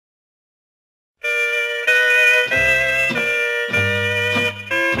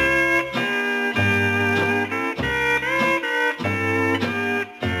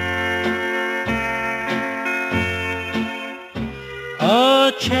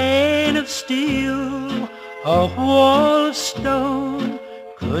chain of steel, a wall of stone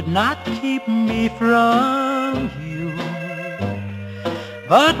could not keep me from you.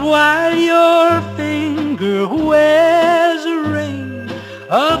 But while your finger wears a ring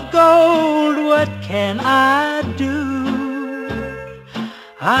of gold, what can I do?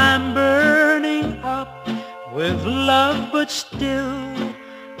 I'm burning up with love, but still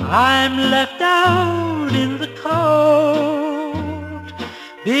I'm left out in the cold,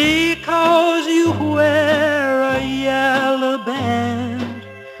 because you wear a yellow band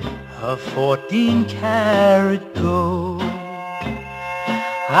of 14-karat gold.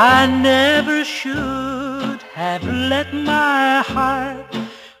 I never should have let my heart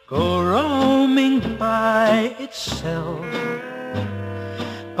go roaming by itself,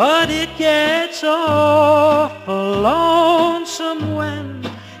 but it gets awful lonesome when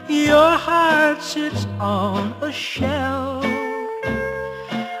your heart sits on a shelf.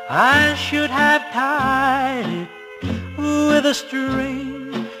 I should have tied it with a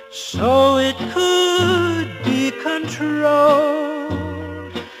string so it could be controlled,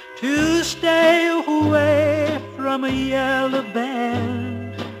 to stay away from a yellow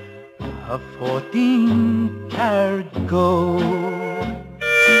band of 14-karat gold.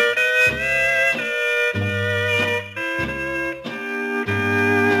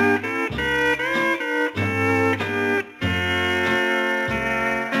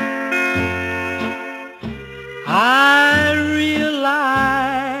 I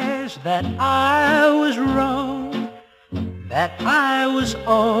realized that I was wrong, that I was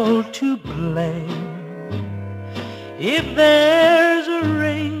all to blame. If there's a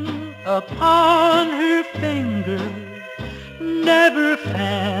ring upon her finger, never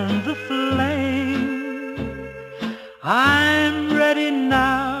fan the flame. I'm ready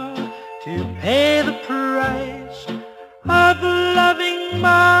now to pay the price of loving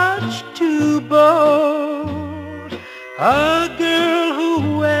much too bold a girl who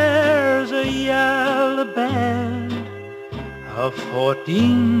wears a yellow band of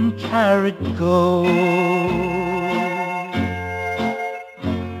 14-karat gold.